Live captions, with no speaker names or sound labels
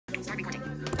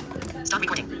Stop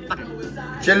recording.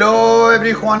 Button. Hello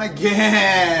everyone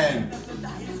again.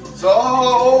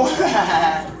 So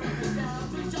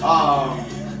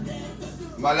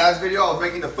my last video I was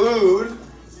making the food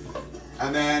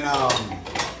and then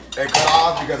it cut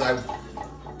off because I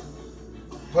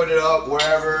put it up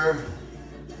wherever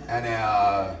and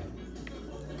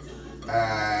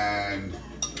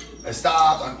it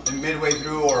stopped midway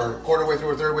through or quarter way through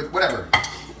or third way, whatever.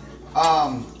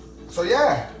 So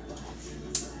yeah.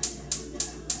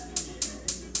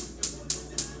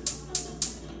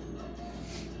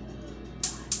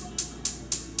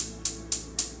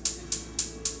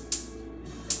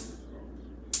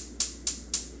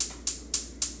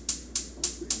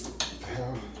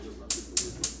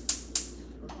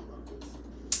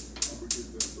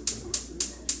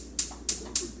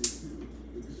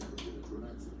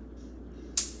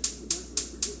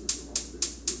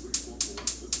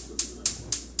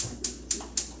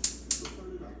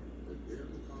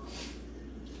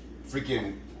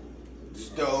 Freaking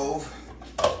stove.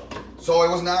 So it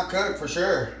was not cooked for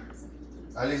sure.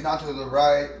 At least not to the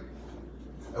right.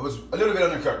 It was a little bit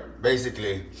undercooked,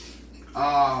 basically.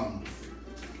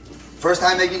 First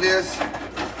time making this.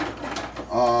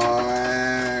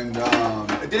 And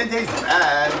it didn't taste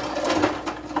bad.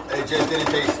 It just didn't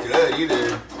taste good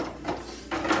either.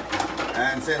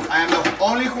 And since I am the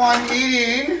only one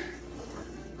eating,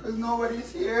 because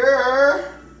nobody's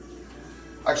here,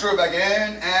 I threw it back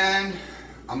in and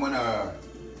I'm gonna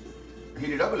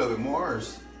heat it up a little bit more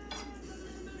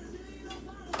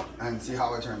and see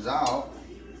how it turns out.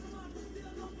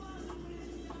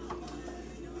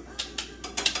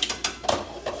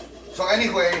 So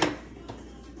anyway,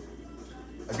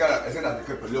 it's gonna have to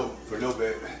cook for a little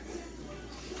bit. Let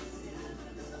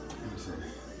me see.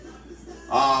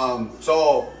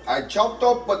 So I chopped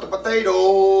up the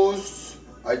potatoes.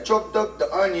 I chopped up the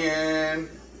onion.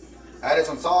 Added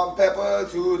some salt and pepper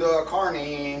to the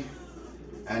carne,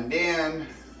 and then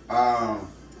I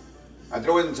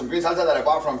threw in some green salsa that I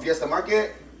bought from Fiesta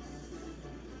Market,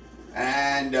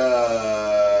 and I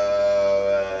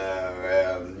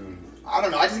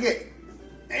don't know, I just get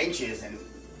anxious and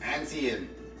antsy and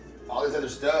all this other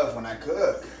stuff when I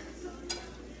cook.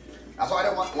 That's why I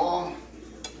don't want, well,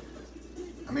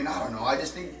 I mean, I don't know, I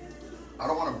just think I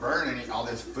don't want to burn all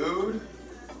this food.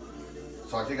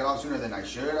 So I take it off sooner than I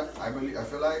should. I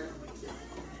feel like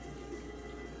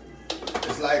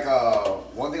it's like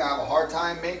one thing I have a hard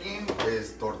time making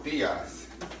is tortillas.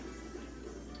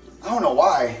 I don't know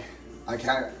why I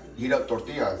can't heat up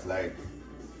tortillas. Like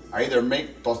I either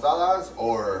make tostadas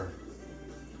or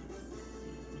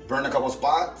burn a couple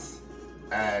spots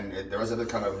and the rest of it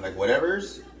kind of like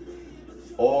whatever's,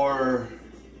 or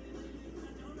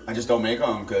I just don't make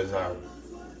them because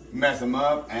mess them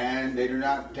up and they do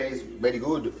not taste very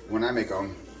good when I make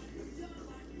them.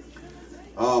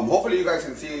 Hopefully you guys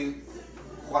can see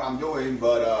what I'm doing,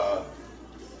 but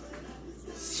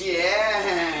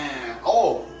yeah.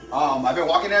 Oh, I've been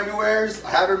walking everywhere.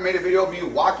 I haven't made a video of me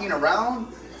walking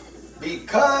around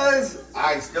because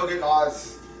I still get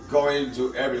lost going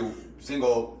to every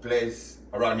single place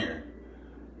around here.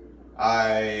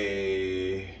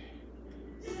 I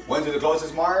went to the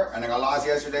closest mart and I got lost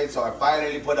yesterday, so I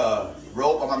finally put a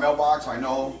rope on my mailbox so I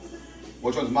know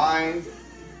which one's mine.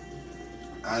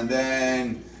 And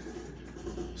then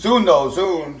soon, I'll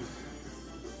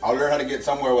learn how to get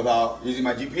somewhere without using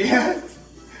my GPS.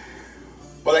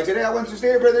 But like today I went to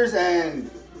Stater Brothers and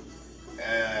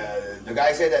the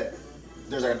guy said that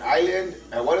there's like an island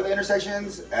at one of the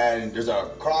intersections and there's a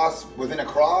cross within a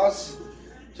cross.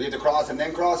 So you have to cross and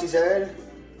then cross, he said.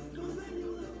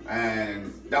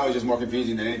 And that was just more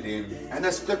confusing than anything. And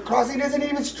the crossing isn't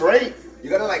even straight. You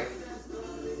gotta like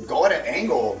go at an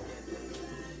angle.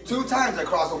 2 times I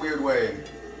crossed a weird way.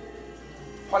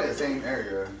 Probably the same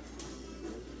area.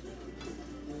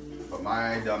 But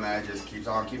my dumbass just keeps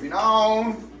on keeping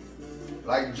on.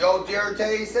 Like Joe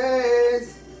Dierte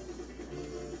says.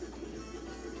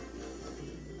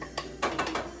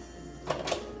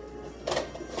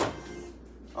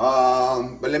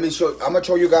 But let me show, I'm gonna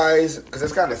show you guys, because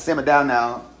it's kind of simmered down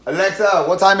now. Alexa,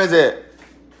 what time is it?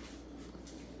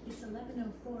 It's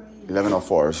 11:04 a.m.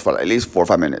 11:04, it's for at least 4 or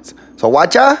 5 minutes. So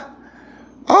watcha?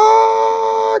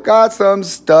 Oh, got some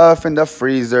stuff in the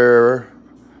freezer.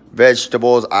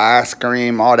 Vegetables, ice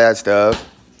cream, all that stuff.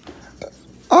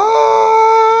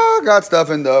 Oh, got stuff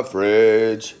in the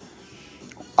fridge.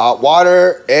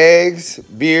 Water, eggs,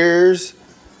 beers,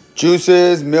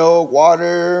 juices, milk,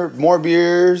 water, more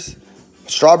beers,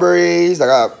 strawberries. I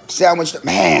got sandwich.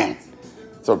 Man,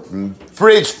 so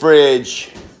fridge.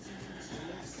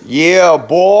 Yeah,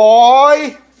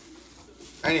 boy.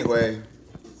 Anyway,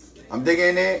 I'm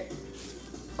digging it.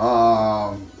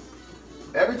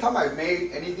 Every time I've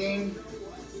made anything,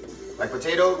 like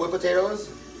with potatoes,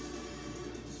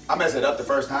 I mess it up the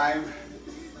first time.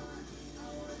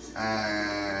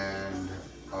 And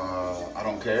I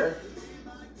don't care.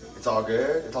 It's all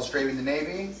good. It's all straight in the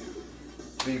Navy.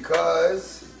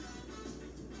 Because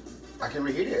I can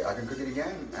reheat it. I can cook it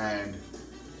again. And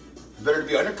it's better to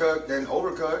be undercooked than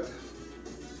overcooked.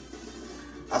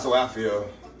 That's the way I feel.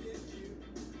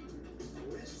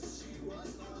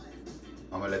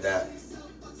 I'm gonna let that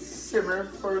simmer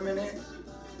for a minute.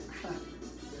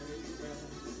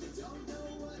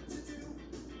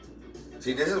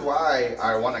 See, this is why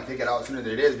I want to kick it out sooner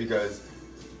than it is, because,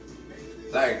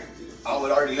 like, I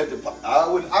would already lift the I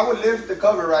would lift the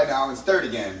cover right now and stir it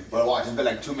again. But watch, it's been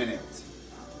like 2 minutes.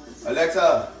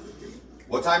 Alexa,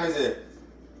 what time is it?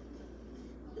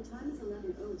 The time is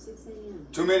 11:06 a.m.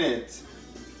 2 minutes.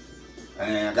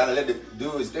 And I gotta let it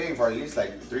do its thing for at least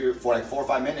like 4 or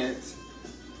 5 minutes.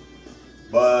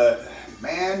 But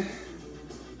man,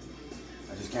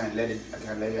 I just can't let it. I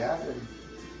can't let it happen.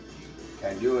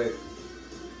 Can't do it.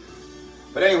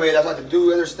 But anyway, that's what I have to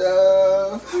do other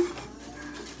stuff.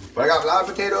 But I got a lot of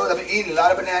potatoes. I've been eating a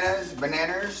lot of bananas.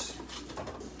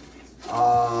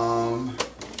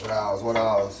 What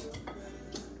else?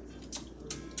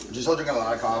 Just still drinking a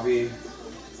lot of coffee.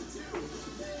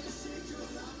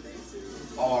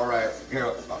 All right,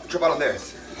 here, trip out on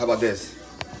this. How about this?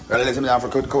 Gotta let him down for a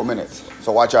couple minutes.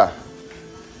 So watch out.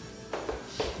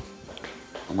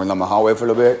 I'm gonna let my hot wait for a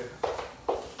little bit.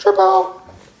 Trip out.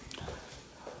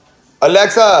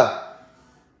 Alexa,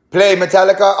 play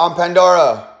Metallica on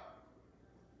Pandora.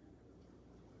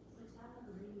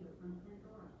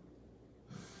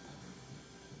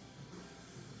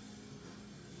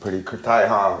 Pretty tight,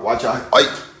 huh? Watch out. I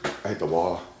hit the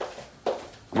wall. I'm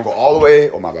gonna go all the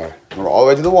way. Oh my bad. I'm gonna go all the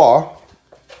way to the wall.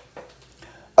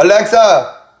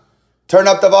 Alexa, turn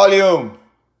up the volume.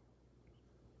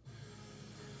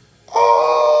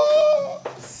 Oh,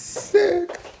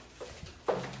 sick.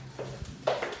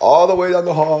 All the way down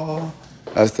the hall.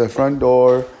 That's the front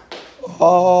door.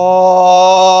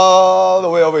 All the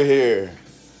way over here.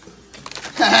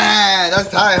 That's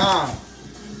tight, huh?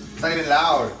 It's not even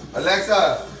loud.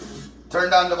 Alexa,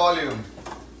 turn down the volume.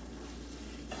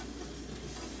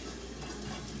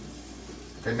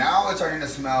 Okay, now it's starting to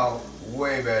smell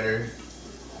way better.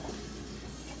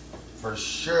 For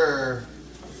sure,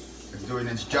 it's doing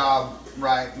its job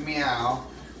right, meow.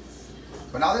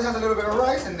 But now this has a little bit of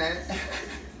rice in it.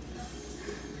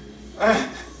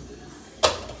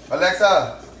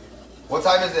 Alexa, what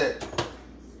time is it?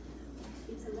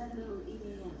 It's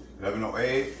 11:08 a.m.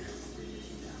 11:08.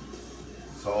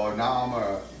 So now I'm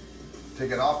gonna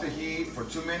take it off the heat for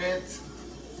 2 minutes.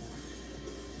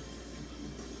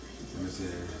 Let me see.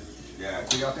 Yeah,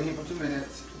 take it off the heat for 2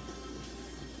 minutes.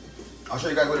 I'll show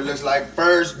you guys what it looks like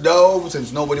first though,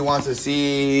 since nobody wants to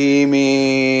see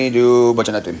me do a bunch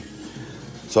of nothing.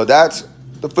 So that's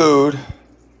the food.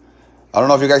 I don't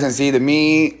know if you guys can see the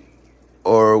meat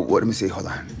or what, let me see, hold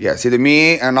on. Yeah, see the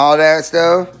meat and all that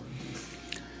stuff?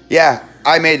 Yeah,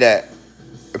 I made that.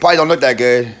 It probably don't look that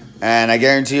good, and I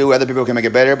guarantee you other people can make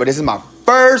it better, but this is my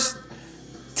first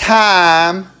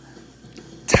time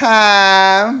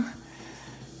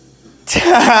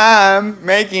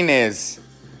making this.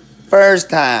 First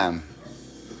time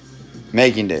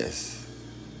making this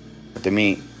with the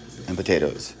meat and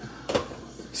potatoes.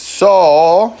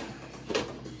 So,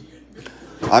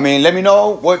 I mean, let me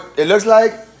know what it looks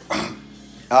like.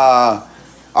 I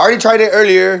already tried it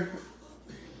earlier,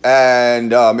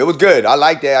 and it was good. I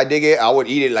liked it. I dig it. I would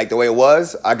eat it like the way it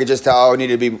was. I could just tell it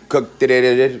needed to be cooked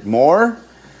it more.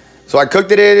 So I cooked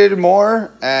it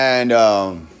more, and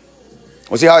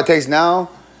we'll see how it tastes now.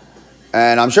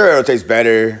 And I'm sure it'll taste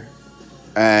better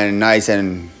and nice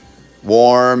and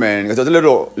warm, and it's a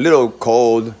little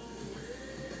cold.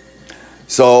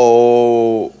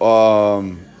 So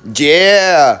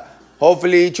yeah,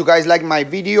 hopefully you guys like my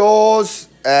videos,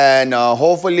 and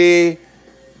hopefully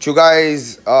you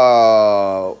guys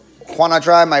wanna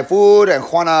try my food and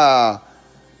wanna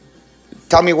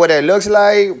tell me what it looks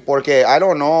like, porque I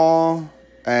don't know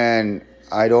and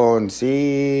I don't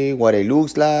see what it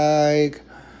looks like.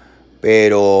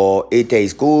 Pero it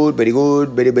tastes good, very good,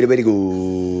 very, very, very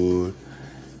good.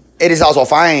 It is also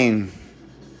fine.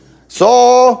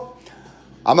 So,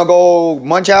 I'm gonna go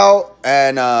munch out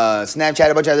and Snapchat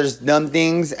a bunch of other dumb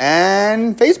things,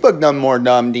 and Facebook some more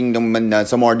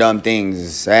dumb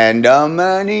things. And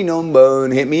money no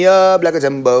bone, hit me up like a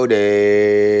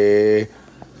somebody.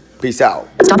 Peace out.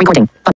 Stop recording.